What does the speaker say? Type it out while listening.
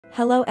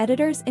Hello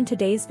editors, in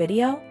today's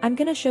video, I'm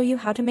gonna show you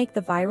how to make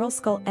the viral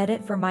skull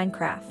edit for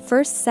Minecraft.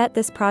 First, set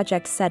this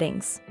project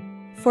settings.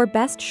 For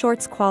best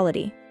shorts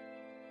quality.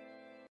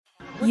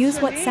 Use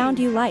what sound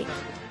you like.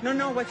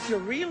 No, what's your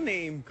real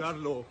name?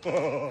 Carlo.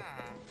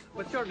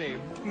 What's your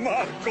name?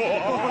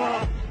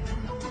 Marco.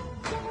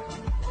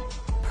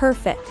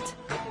 Perfect.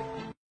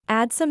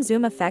 Add some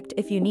zoom effect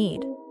if you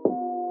need.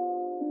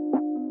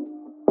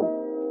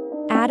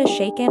 Add a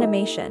shake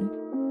animation.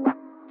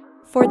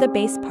 For the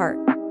base part.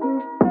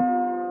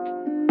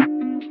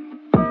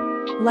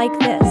 Like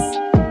this.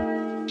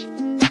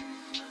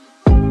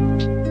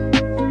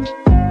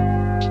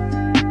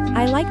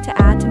 I like to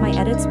add to my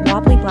edits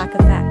wobbly black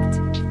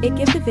effect. It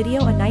gives the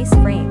video a nice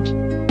frame.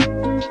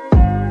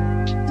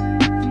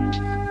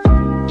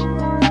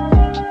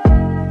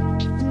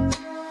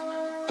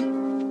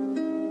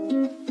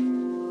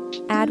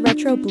 Add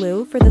retro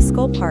blue for the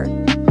skull part.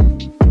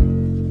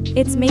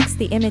 It makes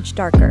the image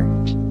darker.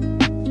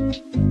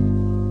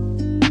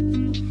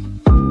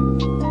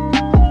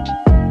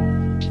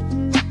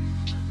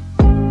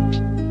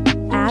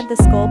 Add the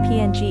skull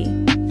PNG.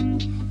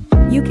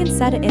 You can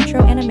set an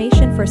intro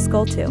animation for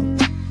skull too.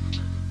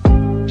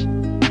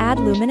 Add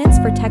luminance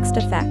for text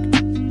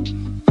effect.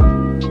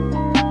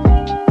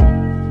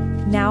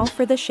 Now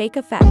for the shake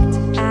effect,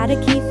 add a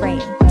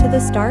keyframe to the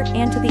start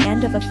and to the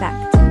end of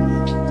effect.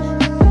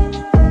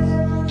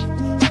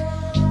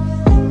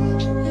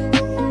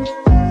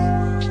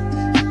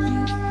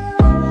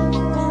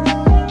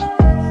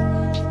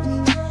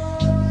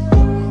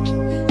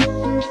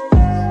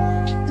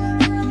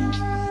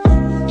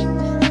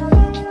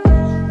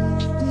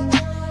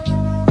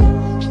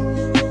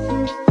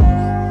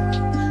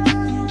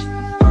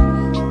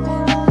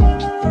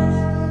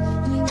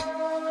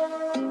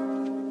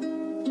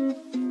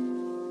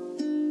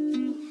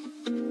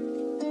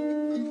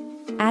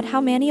 Add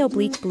how many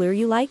oblique blur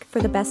you like for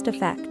the best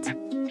effect.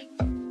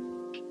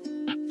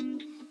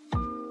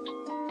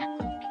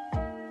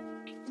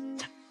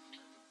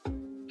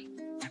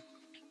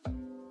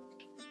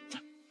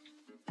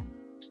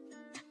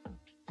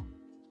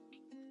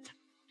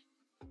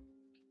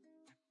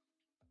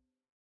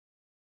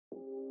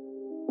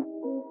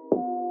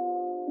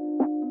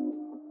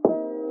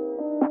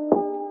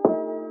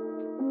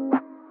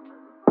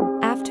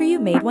 After you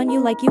made one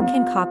you like, you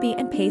can copy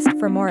and paste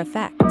for more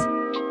effect.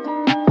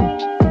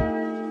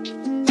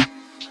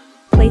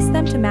 Place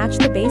them to match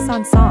the bass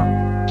on song.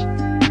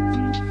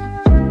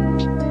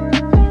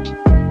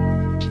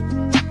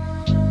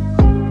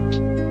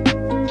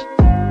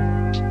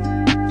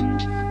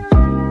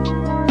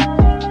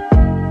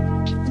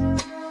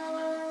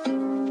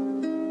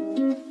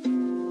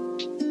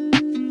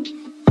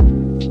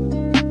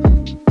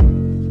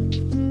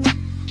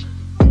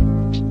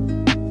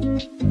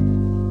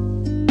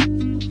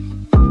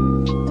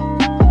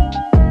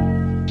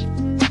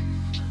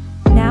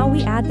 Now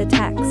we add the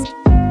text.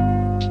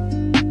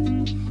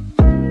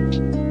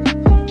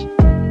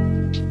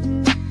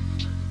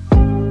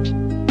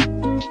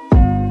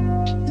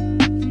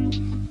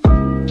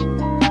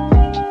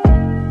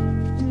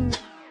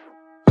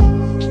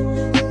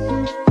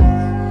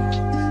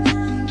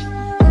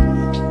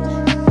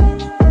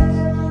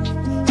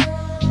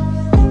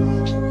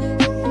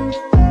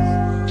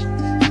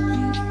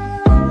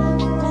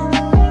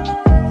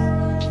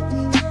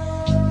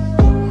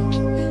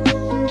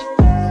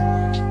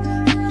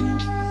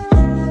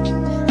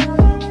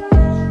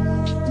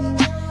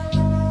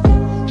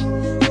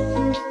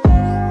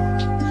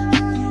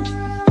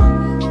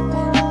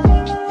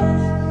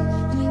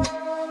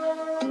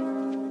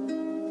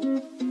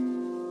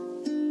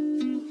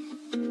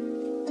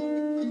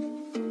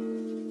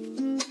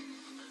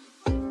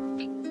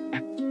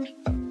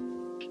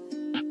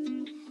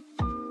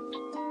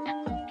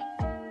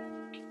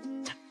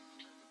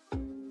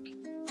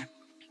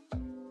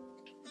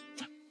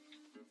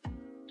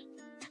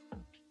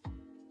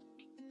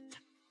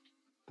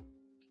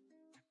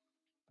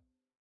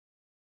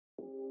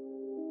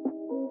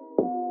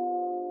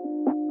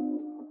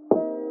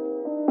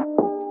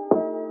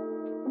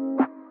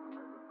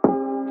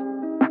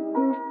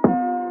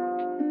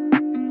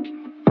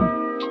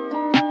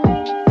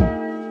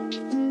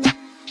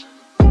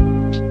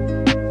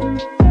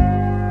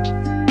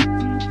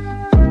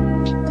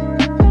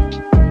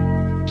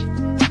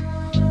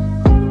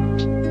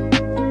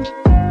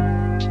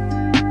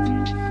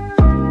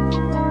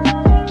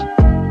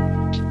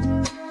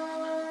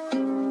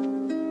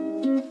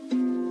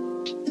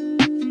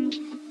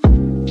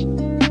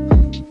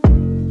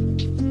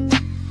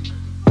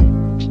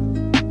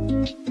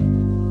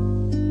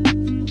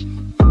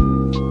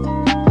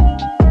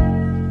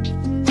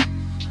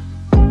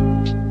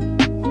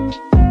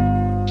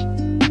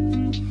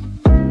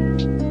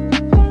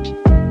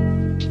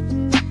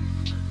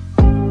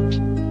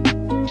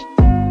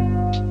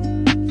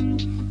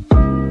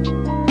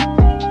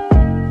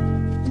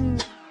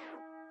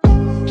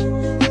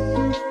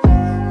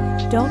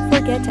 Don't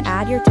forget to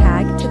add your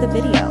tag to the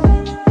video.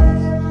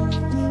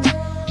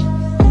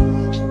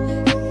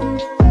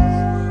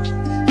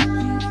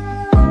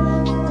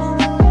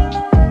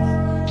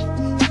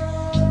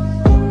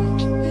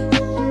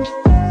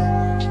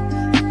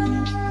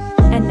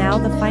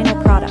 the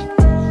final product.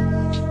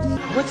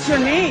 What's your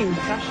name?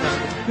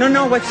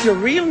 No, what's your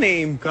real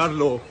name?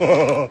 Carlo.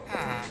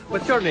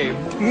 What's your name?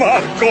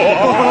 Marco.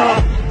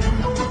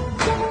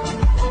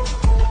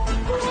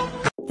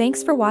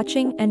 Thanks for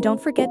watching and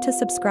don't forget to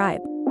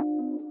subscribe.